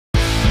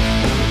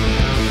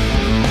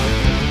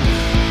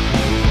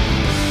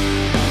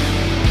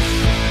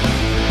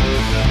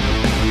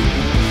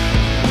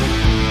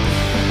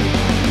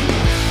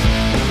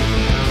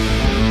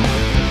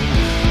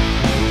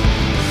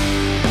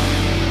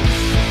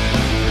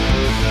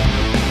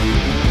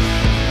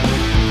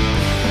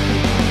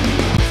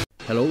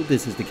Hello,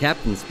 this is the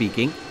captain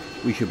speaking.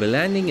 We should be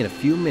landing in a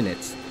few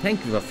minutes.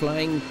 Thank you for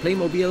flying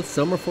Playmobil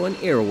Summer Fun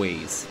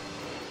Airways.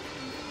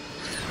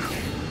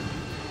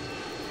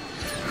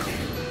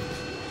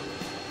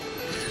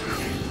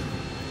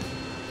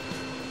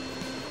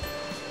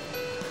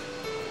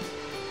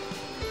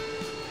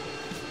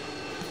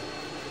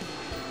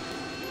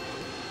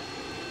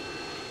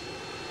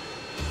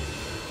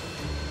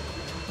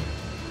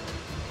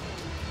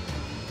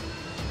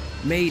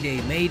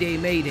 Mayday, mayday,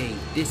 mayday.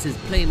 This is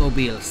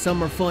Playmobil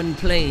Summer Fun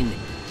Plane.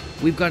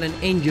 We've got an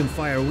engine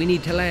fire. We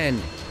need to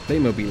land.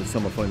 Playmobil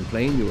Summer Fun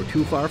Plane, you are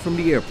too far from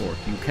the airport.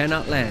 You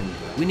cannot land.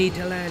 We need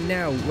to land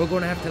now. We're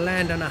going to have to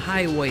land on a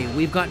highway.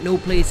 We've got no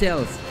place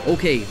else.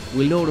 Okay,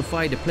 we'll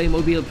notify the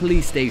Playmobil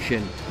police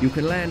station. You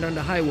can land on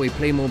the highway,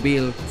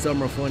 Playmobil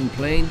Summer Fun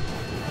Plane.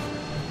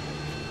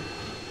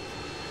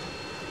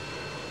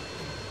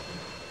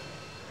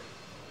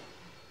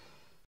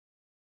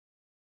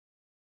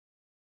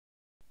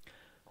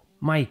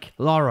 Mike,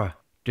 Laura,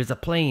 there's a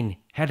plane.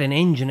 Had an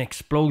engine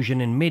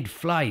explosion in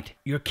mid-flight.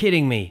 You're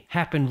kidding me.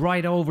 Happened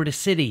right over the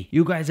city.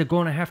 You guys are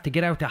going to have to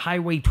get out to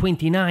Highway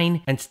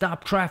 29 and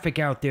stop traffic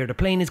out there. The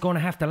plane is going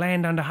to have to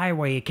land on the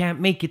highway. It can't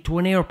make it to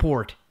an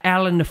airport.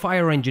 Al in the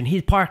fire engine,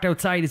 he's parked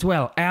outside as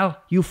well. Al,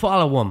 you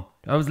follow him.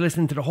 I was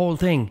listening to the whole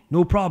thing.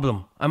 No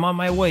problem. I'm on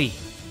my way.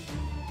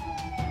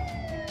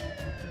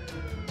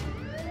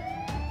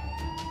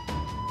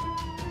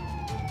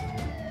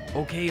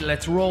 Okay,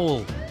 let's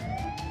roll.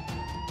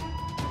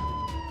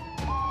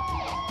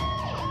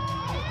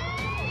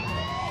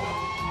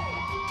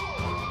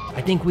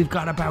 I think we've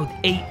got about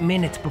 8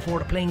 minutes before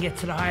the plane gets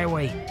to the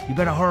highway. You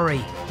better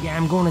hurry. Yeah,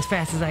 I'm going as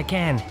fast as I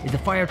can. Is the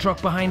fire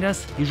truck behind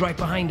us? He's right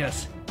behind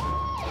us.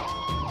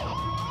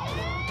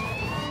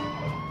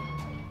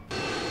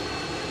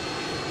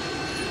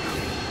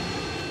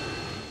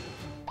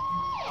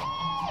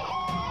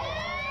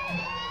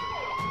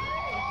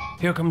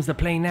 Here comes the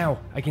plane now.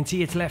 I can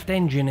see its left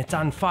engine. It's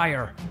on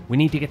fire. We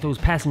need to get those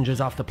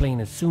passengers off the plane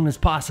as soon as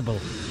possible.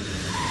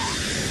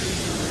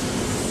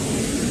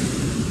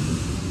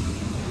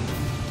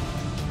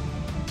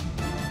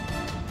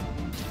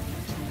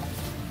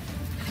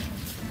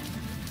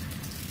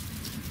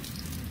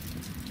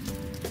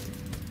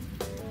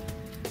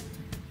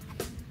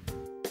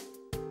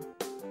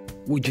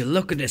 Would you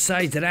look at the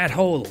size of that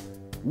hole?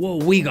 Whoa,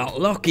 we got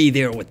lucky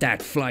there with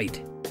that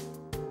flight.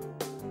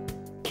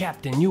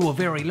 Captain, you were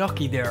very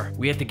lucky there.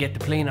 We had to get the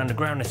plane on the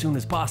ground as soon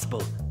as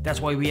possible.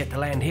 That's why we had to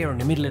land here in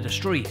the middle of the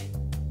street.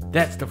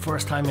 That's the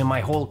first time in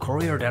my whole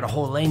career that a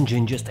whole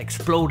engine just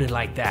exploded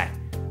like that.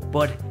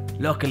 But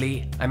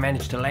luckily, I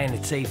managed to land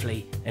it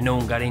safely and no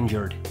one got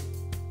injured.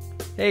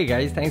 Hey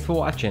guys, thanks for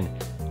watching.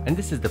 And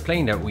this is the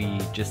plane that we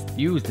just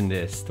used in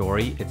this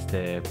story. It's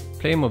the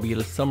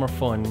Playmobil Summer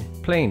Fun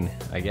plane,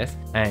 I guess.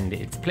 And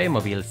it's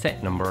Playmobil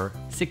set number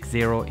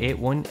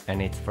 6081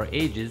 and it's for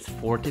ages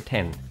 4 to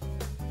 10.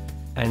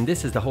 And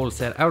this is the whole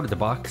set out of the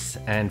box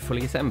and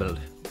fully assembled.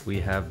 We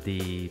have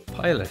the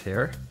pilot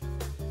here,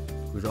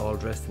 who's all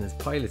dressed in his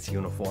pilot's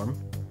uniform.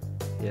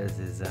 He has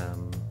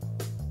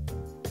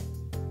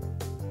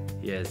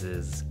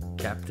his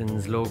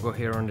captain's logo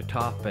here on the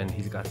top, and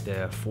he's got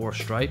the 4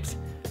 stripes.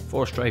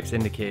 4 stripes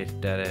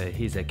indicate that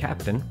he's a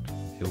captain.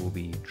 It will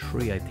be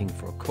 3, I think,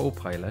 for a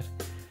co-pilot.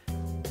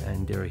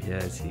 And there he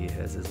has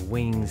his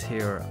wings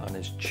here on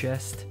his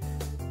chest,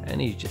 and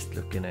he's just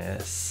looking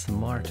as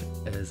smart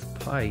as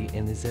pie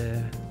in his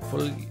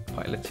full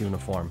pilot's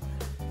uniform.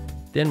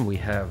 Then we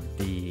have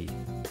the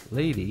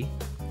lady,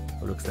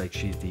 who looks like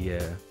she's the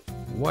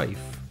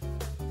wife,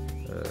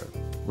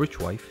 rich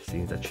wife,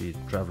 seeing that she's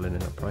traveling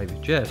in a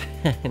private jet,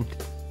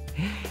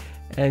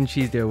 and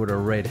she's there with her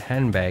red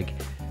handbag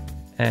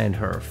and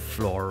her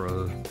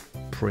floral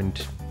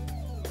print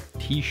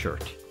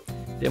t-shirt.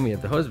 Then we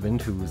have the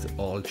husband, who's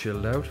all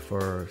chilled out.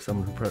 For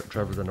someone who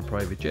travels on a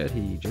private jet,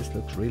 he just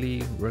looks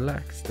really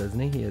relaxed, doesn't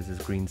he? He has his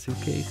green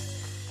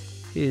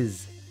suitcase,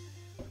 his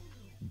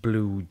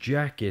blue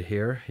jacket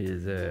here,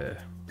 his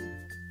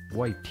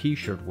white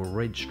t-shirt with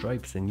red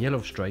stripes and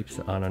yellow stripes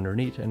on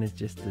underneath, and it's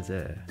just his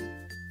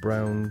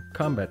brown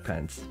combat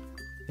pants.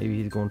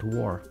 Maybe he's going to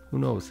war, who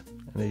knows?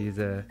 And he's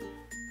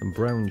some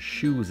brown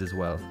shoes as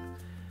well.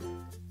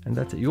 And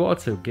that's it. You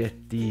also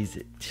get these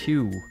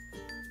 2.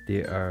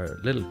 They are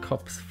little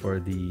cups for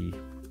the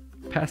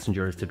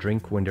passengers to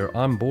drink when they're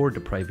on board the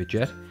private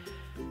jet,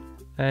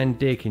 and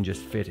they can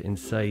just fit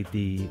inside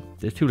the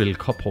 2 little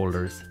cup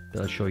holders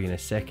that I'll show you in a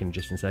second,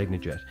 just inside the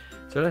jet.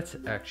 So that's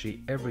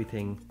actually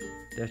everything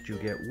that you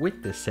get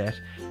with the set.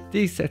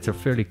 These sets are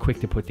fairly quick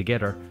to put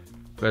together,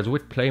 because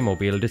with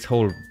Playmobil, this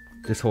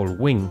whole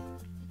wing,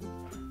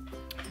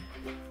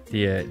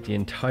 the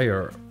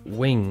entire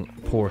wing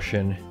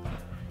portion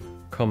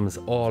comes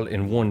all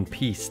in one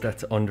piece.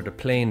 That's under the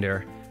plane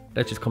there.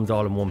 That just comes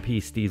all in one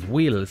piece. These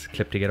wheels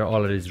clip together.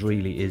 All it is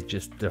really is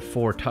just the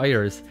 4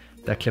 tires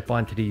that clip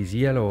onto these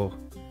yellow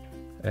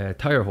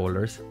tire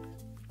holders,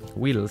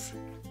 wheels,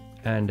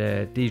 and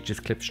these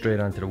just clip straight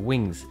onto the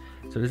wings.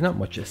 So there's not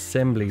much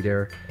assembly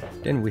there.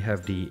 Then we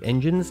have the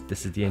engines.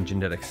 This is the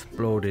engine that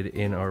exploded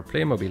in our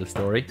Playmobil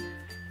story.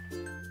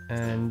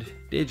 and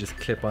they just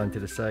clip onto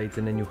the sides,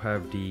 and then you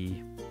have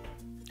the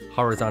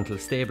horizontal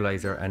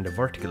stabilizer and the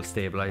vertical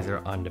stabilizer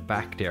on the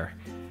back there,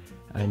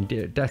 and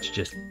that's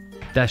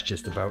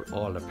just about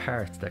all the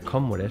parts that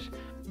come with it.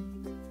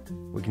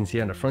 We can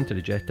see on the front of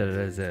the jet that it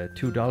has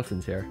 2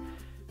 dolphins here.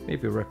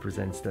 Maybe it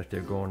represents that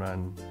they're going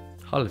on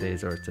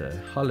holidays, or it's a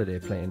holiday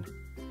plane.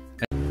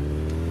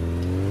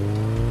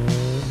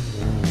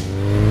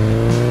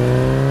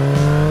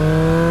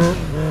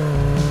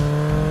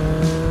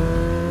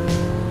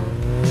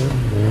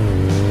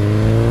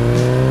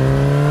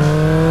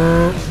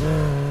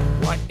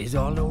 What is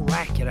all the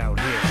racket out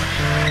here?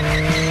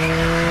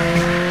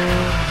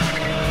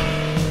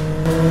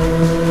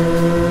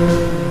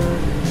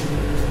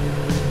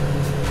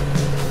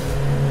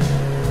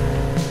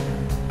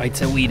 I'd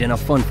say we'd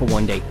enough fun for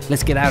one day.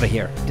 Let's get out of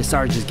here. The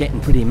Sarge is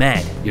getting pretty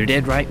mad. You're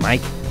dead right,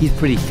 Mike. He's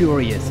pretty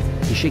furious.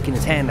 He's shaking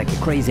his hand like a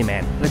crazy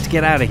man. Let's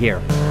get out of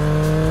here.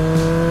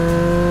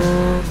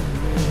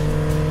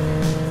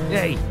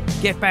 Hey,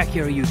 get back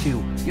here, you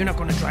two. You're not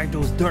gonna drive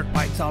those dirt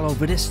bikes all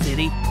over this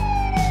city.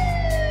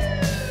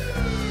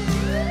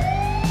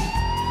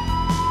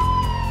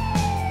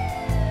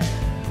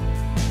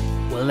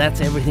 Well, that's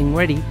everything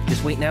ready.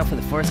 Just wait now for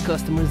the first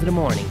customers of the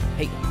morning.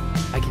 Hey,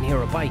 I can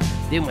hear a bike.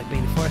 They might be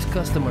the first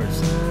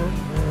customers.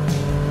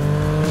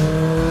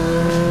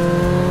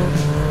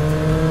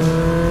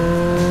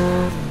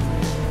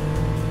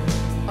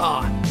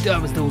 Ah,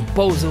 that was those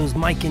bozos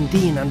Mike and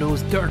Dean on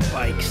those dirt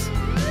bikes.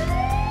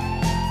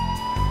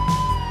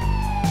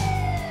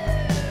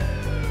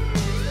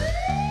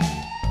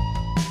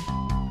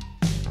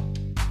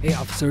 Hey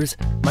officers,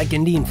 Mike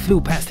and Dean flew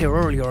past here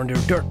earlier on their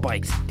dirt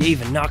bikes. They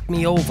even knocked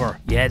me over.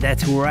 Yeah,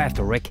 that's who we're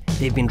after, Rick.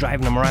 They've been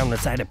driving them around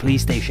outside the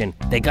police station.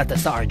 They got the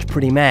Sarge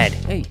pretty mad.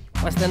 Hey,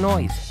 what's the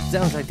noise?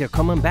 Sounds like they're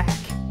coming back.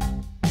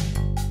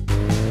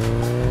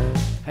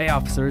 Hey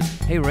officers,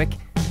 hey Rick.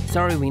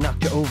 Sorry we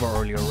knocked you over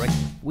earlier, Rick.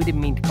 We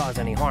didn't mean to cause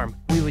any harm.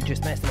 We were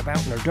just messing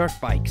about in our dirt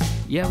bikes.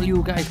 Yeah, well,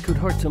 you guys could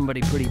hurt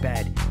somebody pretty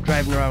bad,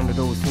 driving around with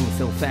those things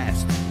so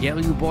fast. Yeah,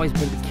 well, you boys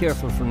better be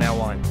careful from now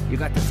on. You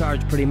got the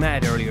Sarge pretty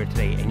mad earlier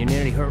today, and you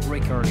nearly hurt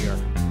Rick earlier.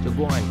 So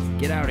go on,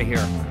 get out of here,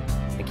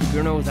 and keep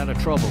your nose out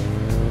of trouble.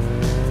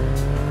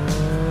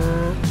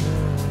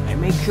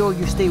 And make sure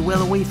you stay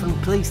well away from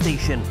the police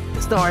station.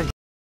 The Sarge.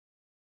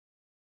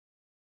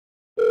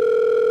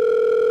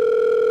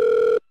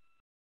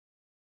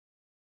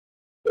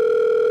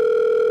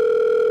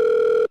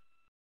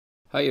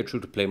 Hi, you're through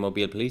to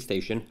Playmobil Police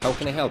Station. How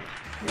can I help?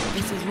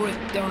 This is Rick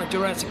down at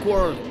Jurassic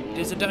World.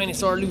 There's a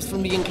dinosaur loose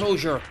from the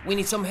enclosure. We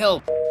need some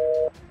help.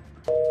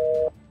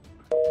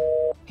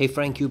 Hey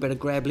Frank, you better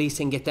grab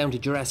Lisa and get down to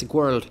Jurassic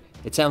World.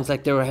 It sounds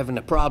like they were having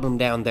a problem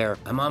down there.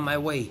 I'm on my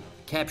way.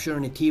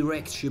 Capturing a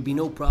T-Rex should be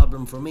no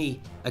problem for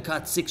me. I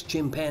caught 6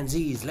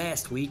 chimpanzees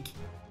last week.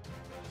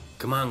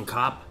 Come on,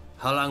 cop.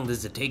 How long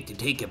does it take to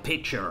take a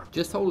picture?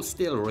 Just hold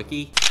still,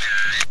 Ricky.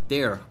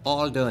 There,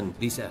 all done.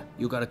 Lisa,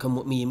 you gotta come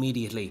with me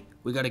immediately.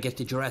 We gotta get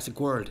to Jurassic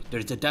World.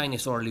 There's a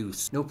dinosaur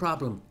loose. No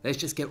problem. Let's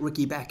just get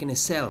Ricky back in his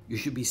cell. You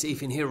should be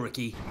safe in here,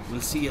 Ricky. We'll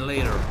see you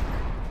later.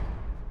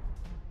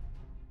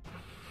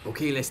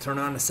 Okay, let's turn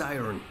on the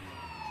siren.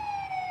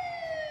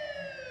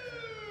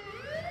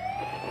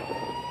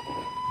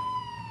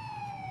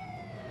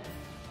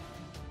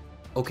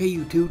 Okay,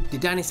 you two, the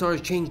dinosaur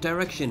has changed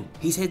direction.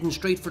 He's heading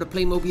straight for the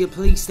Playmobil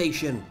police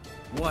station.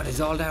 What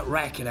is all that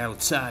racket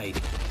outside?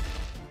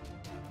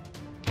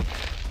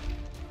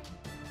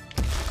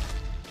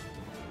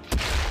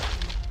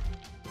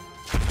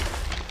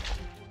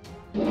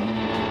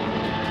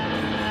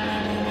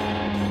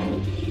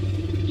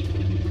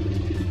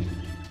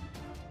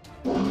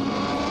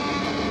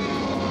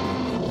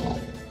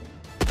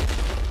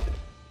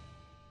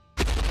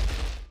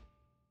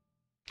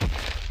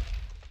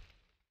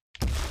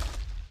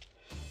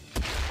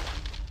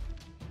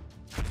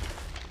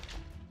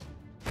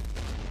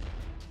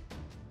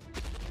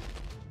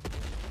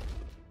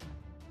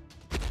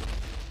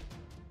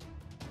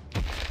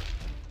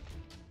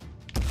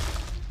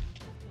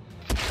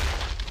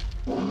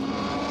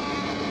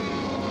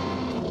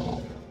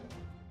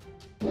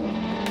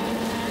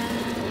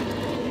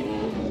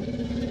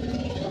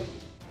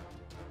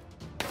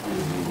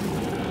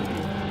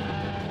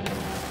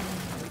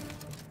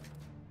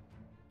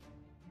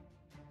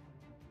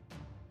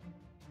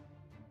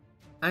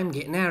 I'm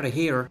getting out of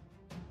here.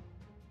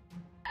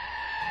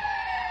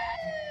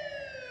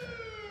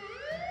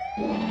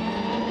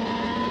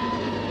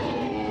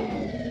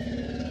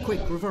 Quick,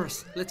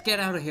 reverse. Let's get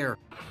out of here.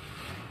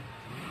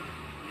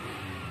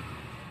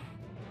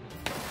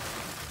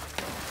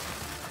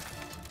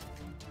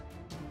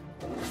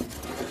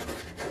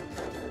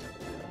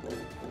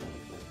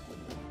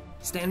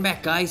 Stand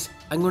back, guys.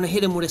 I'm gonna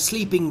hit him with a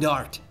sleeping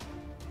dart.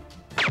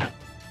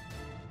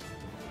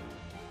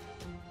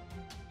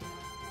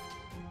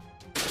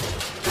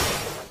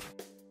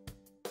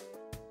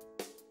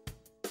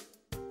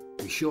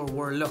 Sure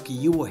we're lucky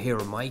you were here,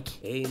 Mike.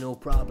 Hey, no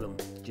problem.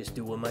 Just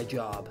doing my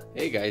job.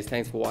 Hey guys,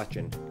 thanks for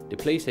watching. The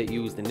playset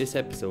used in this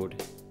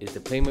episode is the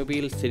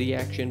Playmobil City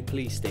Action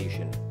Police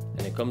Station.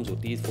 and it comes with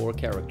these 4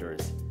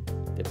 characters.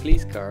 The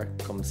police car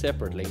comes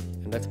separately,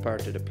 and that's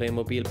part of the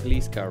Playmobil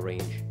police car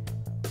range.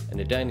 And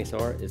the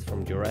dinosaur is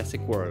from Jurassic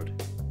World.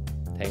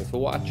 Thanks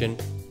for watching.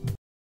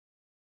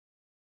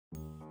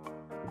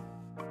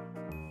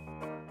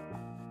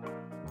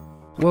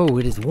 Whoa,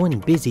 it is one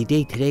busy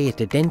day today at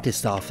the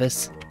dentist's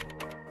office.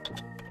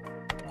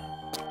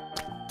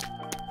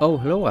 Oh,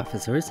 hello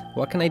officers.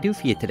 What can I do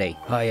for you today?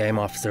 Hi, I'm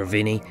Officer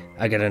Vinny.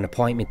 I got an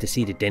appointment to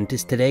see the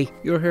dentist today.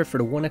 You're here for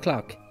the 1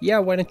 o'clock. Yeah,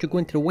 why don't you go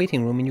into the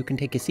waiting room and you can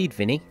take a seat,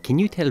 Vinny? Can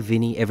you tell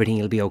Vinny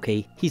everything will be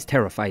okay? He's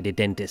terrified of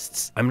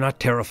dentists. I'm not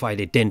terrified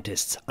of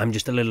dentists. I'm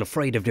just a little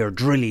afraid of their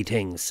drilly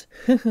things.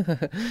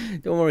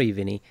 Don't worry,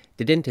 Vinny.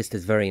 The dentist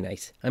is very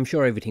nice. I'm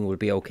sure everything will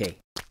be okay.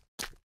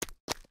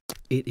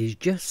 It is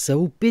just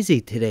so busy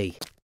today.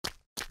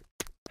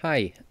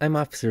 Hi, I'm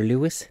Officer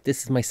Lewis.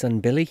 This is my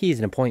son Billy. He has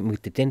an appointment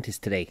with the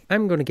dentist today.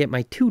 I'm going to get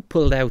my tooth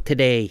pulled out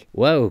today.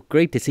 Wow,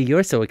 great to see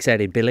you're so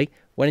excited, Billy.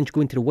 Why don't you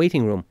go into the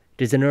waiting room?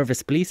 There's a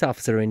nervous police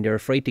officer in there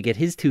afraid to get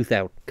his tooth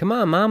out. Come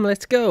on, Mom,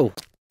 let's go.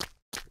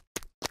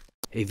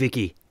 Hey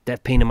Vicky,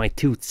 that pain in my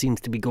tooth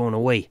seems to be going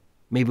away.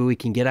 Maybe we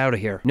can get out of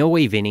here. No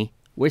way, Vinny.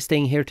 We're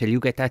staying here till you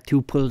get that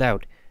tooth pulled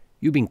out.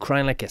 You've been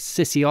crying like a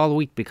sissy all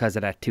week because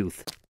of that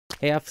tooth.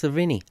 Hey, Officer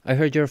Vinny, I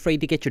heard you're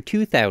afraid to get your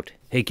tooth out.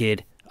 Hey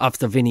kid,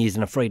 Officer Vinny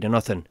isn't afraid of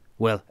nothing.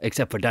 Well,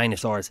 except for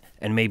dinosaurs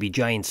and maybe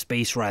giant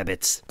space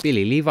rabbits.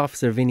 Billy, leave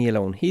Officer Vinny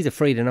alone. He's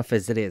afraid enough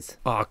as it is.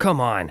 Oh,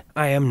 come on.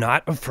 I am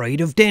not afraid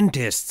of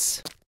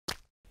dentists.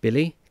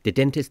 Billy, the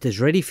dentist is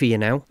ready for you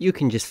now. You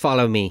can just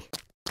follow me.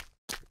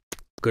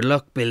 Good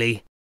luck,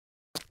 Billy.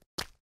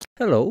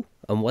 Hello,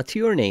 and what's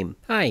your name?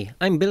 Hi,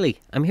 I'm Billy.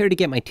 I'm here to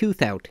get my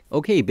tooth out.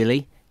 Okay,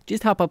 Billy,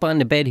 just hop up on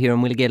the bed here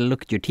and we'll get a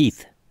look at your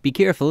teeth. Be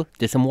careful,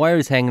 there's some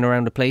wires hanging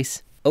around the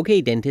place.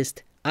 Okay,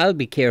 dentist, I'll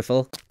be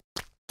careful.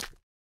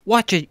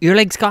 Watch it, your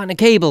leg's caught in a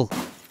cable.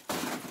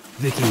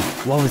 Vicky,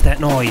 what was that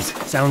noise?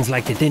 Sounds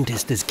like the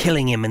dentist is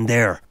killing him in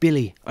there.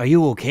 Billy, are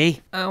you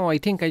okay? Oh, I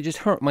think I just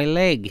hurt my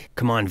leg.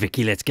 Come on,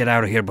 Vicky, let's get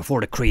out of here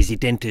before the crazy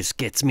dentist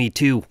gets me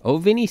too. Oh,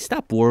 Vinny,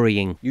 stop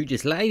worrying. You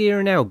just lie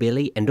there now,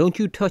 Billy, and don't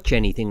you touch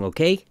anything,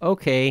 okay?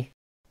 Okay.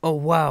 Oh,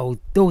 wow,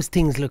 those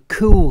things look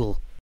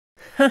cool.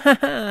 Ha ha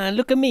ha,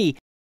 look at me.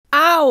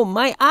 Ow,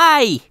 my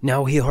eye!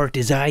 Now he hurt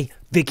his eye.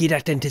 Vicky,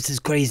 that dentist is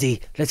crazy.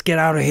 Let's get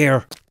out of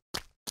here.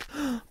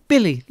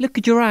 Billy, look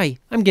at your eye.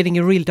 I'm getting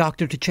a real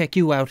doctor to check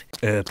you out.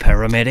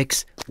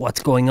 Paramedics?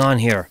 What's going on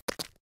here?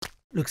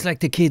 Looks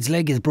like the kid's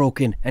leg is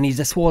broken and he's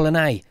a swollen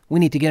eye. We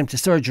need to get him to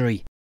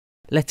surgery.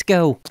 Let's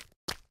go.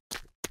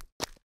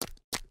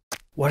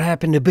 What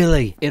happened to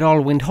Billy? It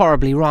all went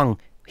horribly wrong.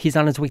 He's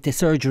on his way to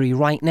surgery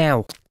right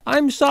now.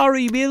 I'm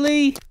sorry,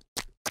 Billy.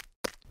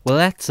 Well,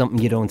 that's something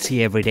you don't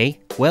see every day.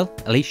 Well,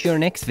 at least you're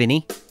next,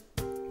 Vinny.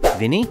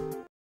 Vinny?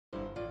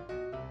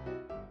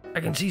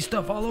 I can see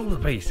stuff all over the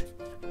place.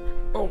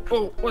 Oh,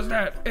 what's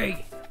that?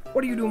 Hey,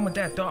 what are you doing with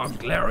that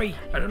dog, Larry?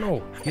 I don't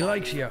know. He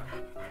likes you.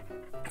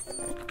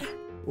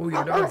 Oh,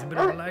 your dog's a bit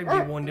of a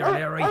lively one there,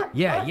 Larry.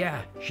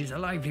 Yeah, she's a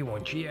lively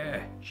one. She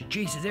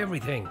chases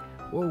everything.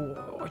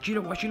 Whoa, what's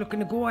she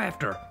looking to go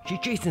after? She's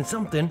chasing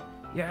something.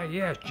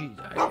 Yeah,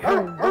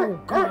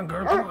 oh, come on,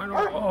 girl, come on.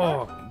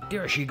 Oh,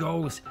 there she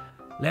goes.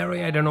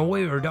 Larry, I don't know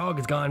where her dog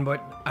is gone, but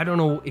I don't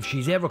know if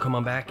she's ever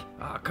coming back.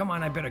 Come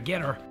on, I better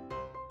get her.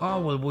 Oh,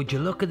 well, would you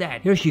look at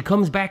that? Here she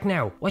comes back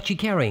now. What's she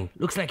carrying?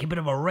 Looks like a bit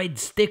of a red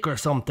stick or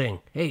something.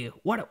 Hey,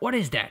 what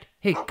is that?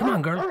 Hey, come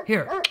on, girl.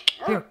 Here,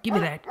 give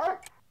me that.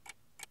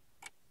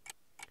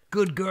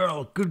 Good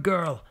girl.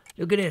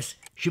 Look at this.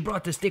 She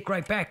brought the stick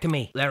right back to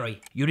me. Larry,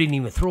 you didn't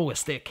even throw a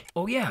stick.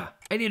 Oh, yeah,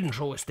 I didn't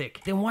throw a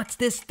stick. Then what's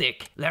this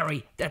stick?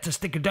 Larry, that's a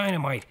stick of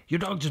dynamite. Your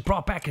dog just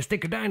brought back a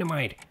stick of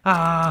dynamite.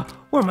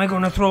 Where am I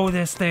going to throw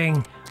this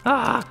thing?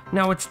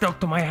 Now it's stuck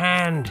to my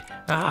hand.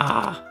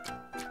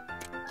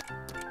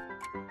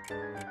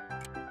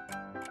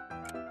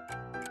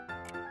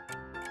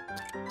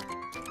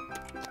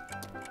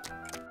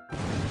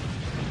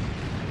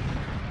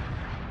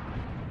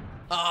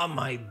 Oh,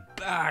 my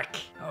back.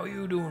 How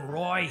you doing,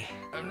 Roy?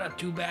 I'm not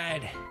too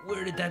bad.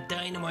 Where did that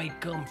dynamite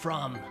come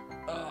from?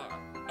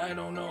 I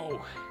don't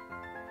know.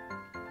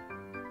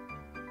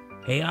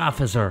 Hey,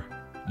 officer.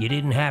 You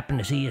didn't happen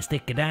to see a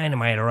stick of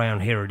dynamite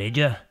around here, did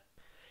you?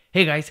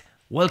 Hey, guys.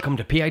 Welcome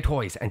to PI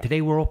Toys, and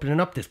today we're opening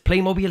up this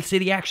Playmobil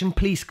City Action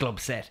Police Club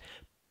set.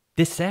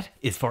 This set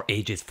is for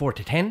ages 4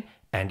 to 10,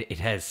 and it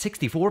has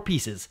 64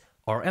 pieces.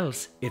 Or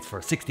else, it's for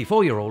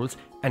 64-year-olds,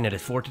 and it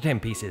is 4 to 10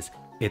 pieces.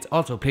 It's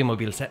also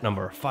Playmobil set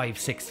number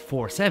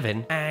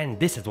 5647, and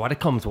this is what it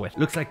comes with.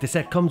 Looks like the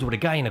set comes with a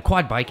guy in a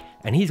quad bike,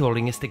 and he's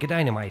holding a stick of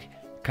dynamite.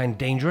 Kinda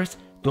dangerous,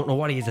 don't know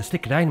what he has a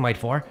stick of dynamite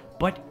for,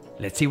 but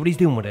let's see what he's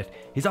doing with it.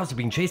 He's also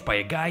being chased by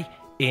a guy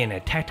in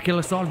a tactical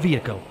assault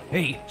vehicle.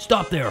 Hey,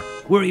 stop there!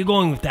 Where are you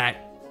going with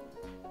that?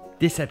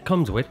 This set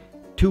comes with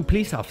 2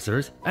 police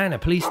officers and a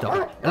police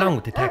dog, along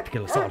with the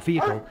tactical assault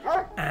vehicle,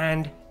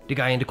 and the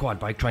guy in the quad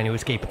bike trying to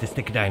escape with the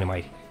stick of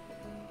dynamite.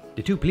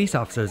 The 2 police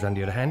officers, on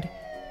the other hand,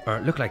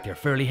 look like they're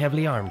fairly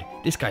heavily armed.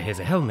 This guy has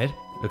a helmet,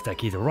 looks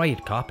like he's a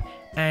riot cop,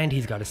 and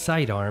he's got a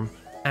sidearm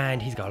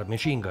and he's got a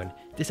machine gun.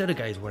 This other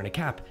guy's wearing a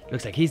cap.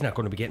 Looks like he's not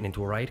going to be getting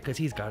into a riot because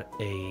he's got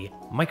a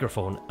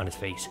microphone on his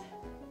face.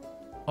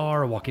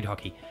 Or a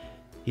walkie-talkie.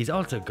 He's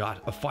also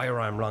got a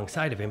firearm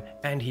alongside of him,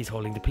 and he's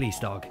holding the police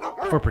dog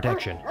for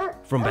protection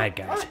from bad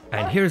guys.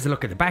 And here's a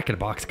look at the back of the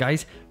box,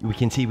 guys. We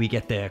can see we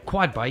get the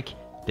quad bike,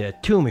 the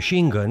 2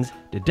 machine guns,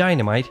 the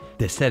dynamite.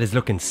 The set is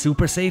looking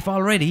super safe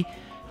already.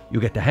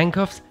 You get the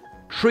handcuffs,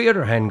 3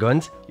 other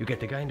handguns. You get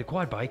the guy in the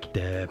quad bike,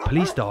 the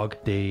police dog,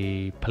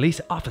 the police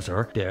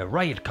officer, the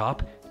riot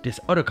cop, this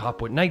other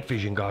cop with night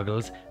vision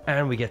goggles,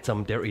 and we get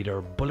some, they're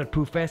either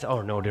bulletproof vests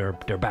or no, they're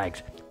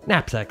bags,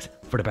 knapsacks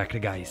for the back of the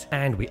guys.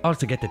 And we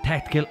also get the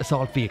tactical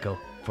assault vehicle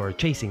for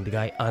chasing the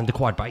guy on the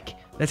quad bike.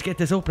 Let's get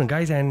this open,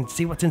 guys, and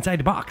see what's inside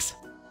the box.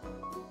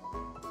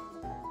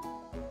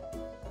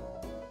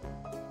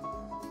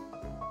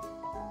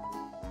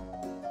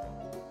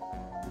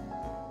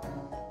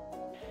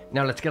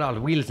 Now let's get all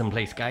the wheels in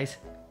place, guys.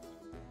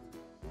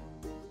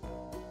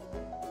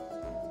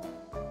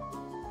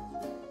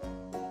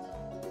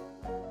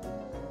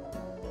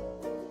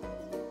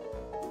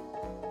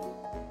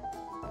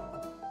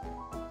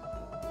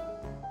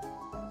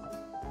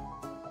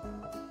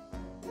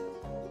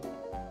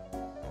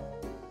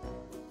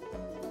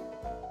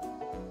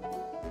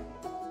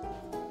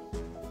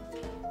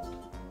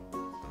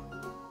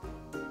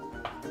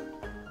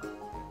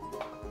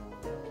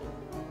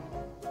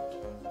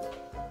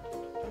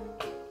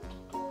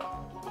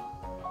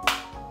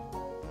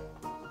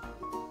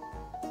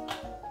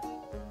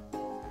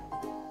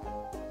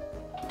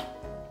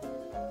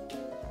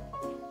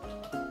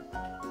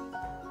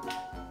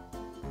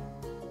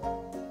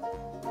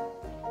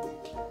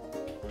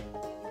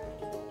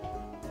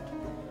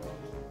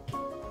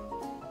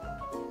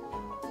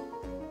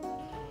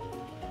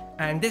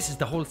 And this is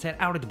the whole set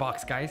out of the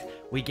box, guys.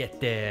 We get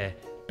the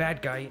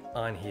bad guy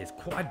on his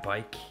quad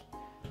bike.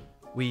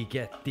 We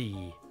get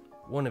the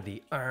one of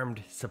the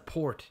armed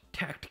support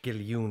tactical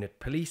unit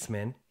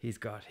policemen. He's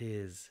got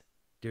his,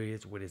 there he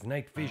is with his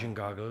night vision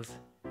goggles.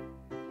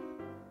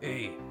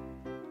 Hey,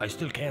 I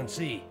still can't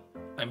see.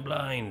 I'm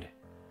blind.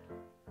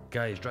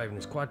 Guy is driving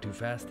his quad too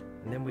fast.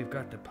 And then we've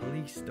got the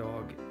police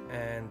dog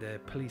and the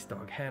police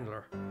dog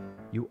handler.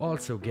 You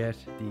also get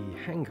the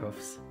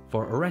handcuffs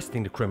for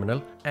arresting the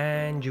criminal,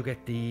 and you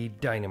get the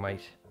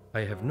dynamite. I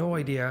have no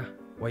idea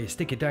why a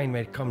stick of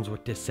dynamite comes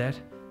with this set,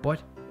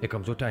 but it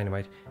comes with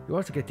dynamite. You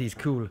also get these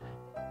cool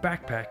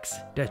backpacks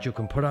that you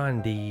can put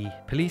on the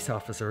police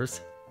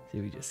officers.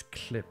 See, we just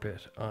clip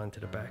it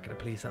onto the back of the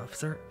police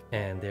officer,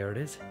 and there it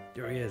is.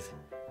 There he is.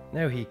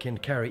 Now he can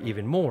carry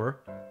even more,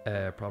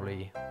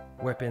 probably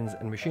weapons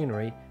and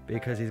machinery,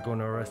 because he's going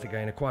to arrest a guy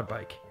in a quad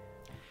bike.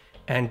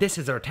 And this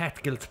is our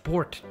tactical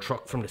support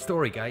truck from the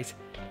story, guys.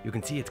 You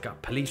can see it's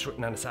got police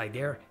written on the side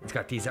there. It's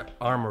got these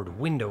armored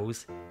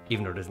windows,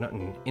 even though there's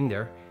nothing in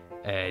there.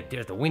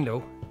 There's the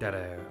window that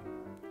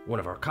one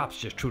of our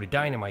cops just threw the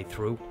dynamite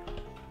through.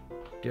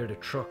 There the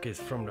truck is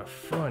from the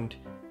front,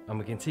 and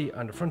we can see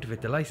on the front of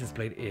it the license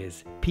plate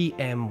is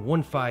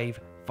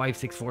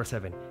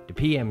PM155647. The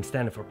PM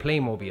standing for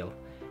Playmobil.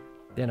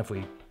 Then if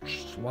we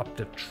swap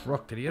the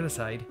truck to the other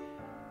side,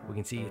 we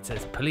can see it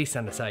says police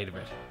on the side of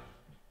it.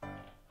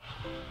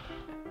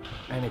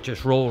 And it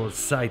just rolls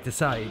side to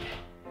side.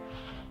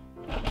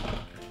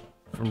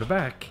 From the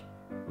back,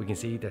 we can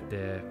see that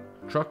the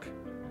truck,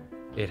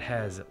 it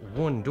has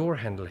one door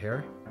handle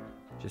here,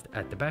 just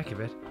at the back of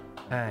it,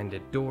 and the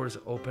doors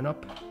open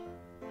up.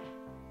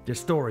 There's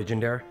storage in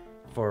there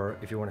for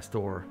if you want to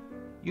store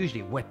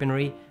usually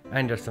weaponry,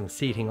 and there's some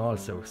seating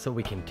also, so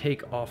we can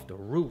take off the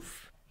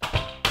roof.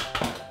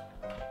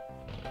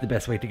 The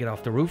best way to get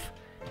off the roof.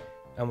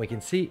 And we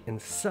can see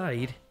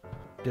inside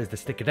there's the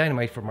stick of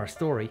dynamite from our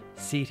story,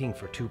 seating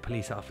for 2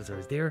 police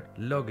officers there,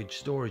 luggage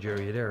storage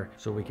area there,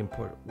 so we can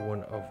put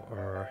one of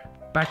our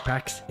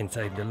backpacks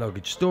inside the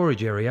luggage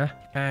storage area,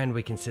 and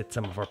we can sit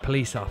some of our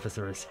police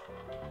officers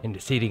in the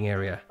seating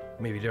area.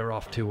 Maybe they're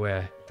off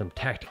to some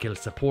tactical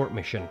support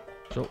mission.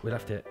 So we'll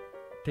have to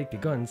take the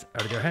guns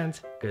out of their hands,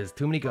 because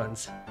too many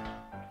guns.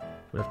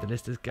 We'll have to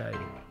lift this guy,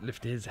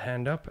 lift his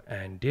hand up,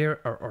 and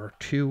there are our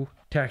 2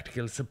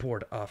 tactical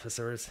support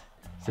officers.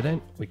 So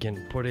then we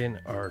can put in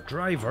our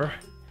driver.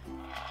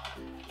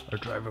 Our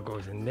driver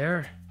goes in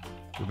there.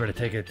 We better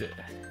take it.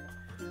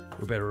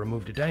 We better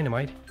remove the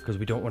dynamite because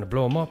we don't want to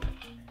blow him up.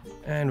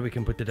 And we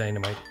can put the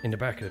dynamite in the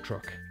back of the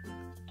truck.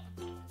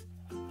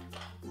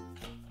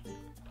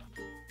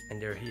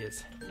 And there he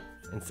is,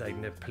 inside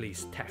the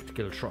police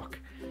tactical truck.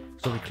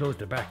 So we close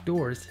the back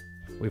doors.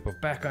 We put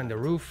back on the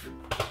roof.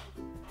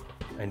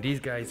 And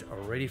these guys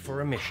are ready for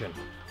a mission.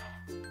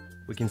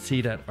 We can see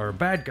that our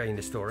bad guy in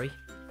the story,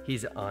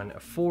 he's on a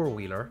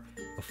 4-wheeler,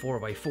 a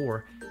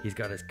 4x4. He's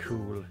got his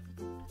cool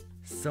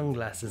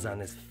sunglasses on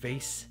his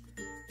face.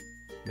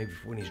 Maybe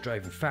when he's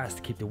driving fast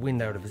to keep the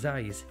wind out of his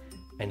eyes.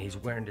 And he's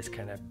wearing this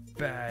kind of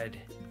bad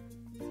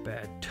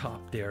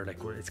top there. Like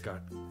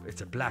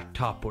it's a black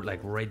top with like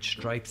red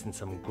stripes and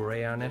some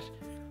grey on it.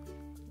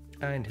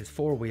 And his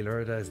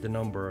 4-wheeler, it has the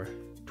number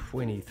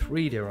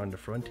 23 there on the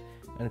front.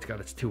 And it's got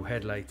its 2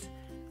 headlights.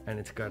 and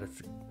it's got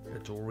its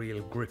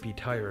real grippy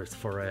tires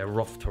for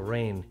rough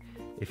terrain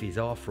if he's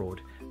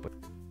off-road.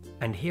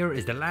 And here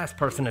is the last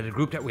person of the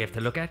group that we have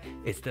to look at.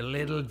 It's the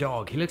little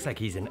dog. He looks like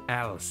he's an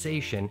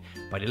Alsatian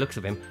by the looks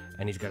of him,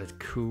 and he's got his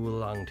cool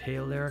long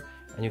tail there,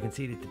 and you can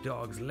see that the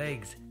dog's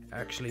legs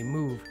actually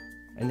move,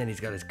 and then he's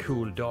got his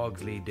cool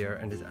dog's lead there,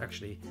 and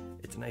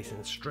it's nice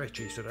and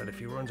stretchy so that if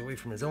he runs away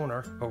from his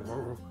owner,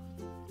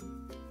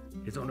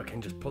 his owner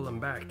can just pull him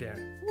back there.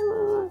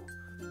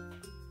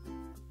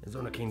 His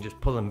owner can just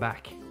pull him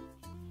back.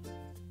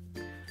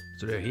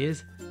 So there he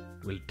is.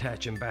 We'll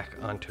attach him back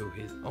onto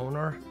his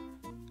owner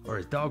or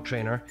his dog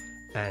trainer,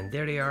 and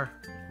there they are,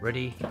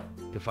 ready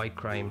to fight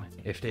crime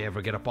if they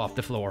ever get up off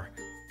the floor.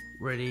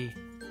 Ready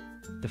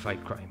to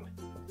fight crime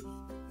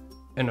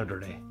another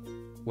day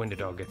when the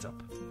dog gets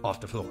up off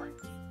the floor.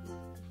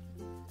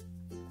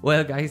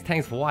 Well guys,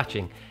 thanks for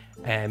watching.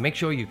 Make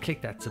sure you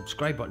click that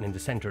subscribe button in the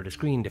center of the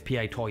screen, the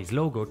PI Toys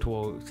logo,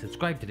 to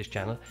subscribe to this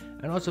channel,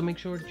 and also make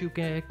sure that you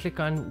click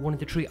on one of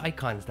the 3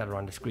 icons that are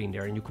on the screen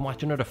there, and you can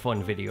watch another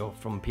fun video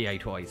from PI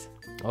Toys.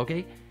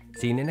 Okay,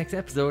 see you in the next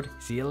episode.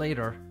 See you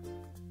later.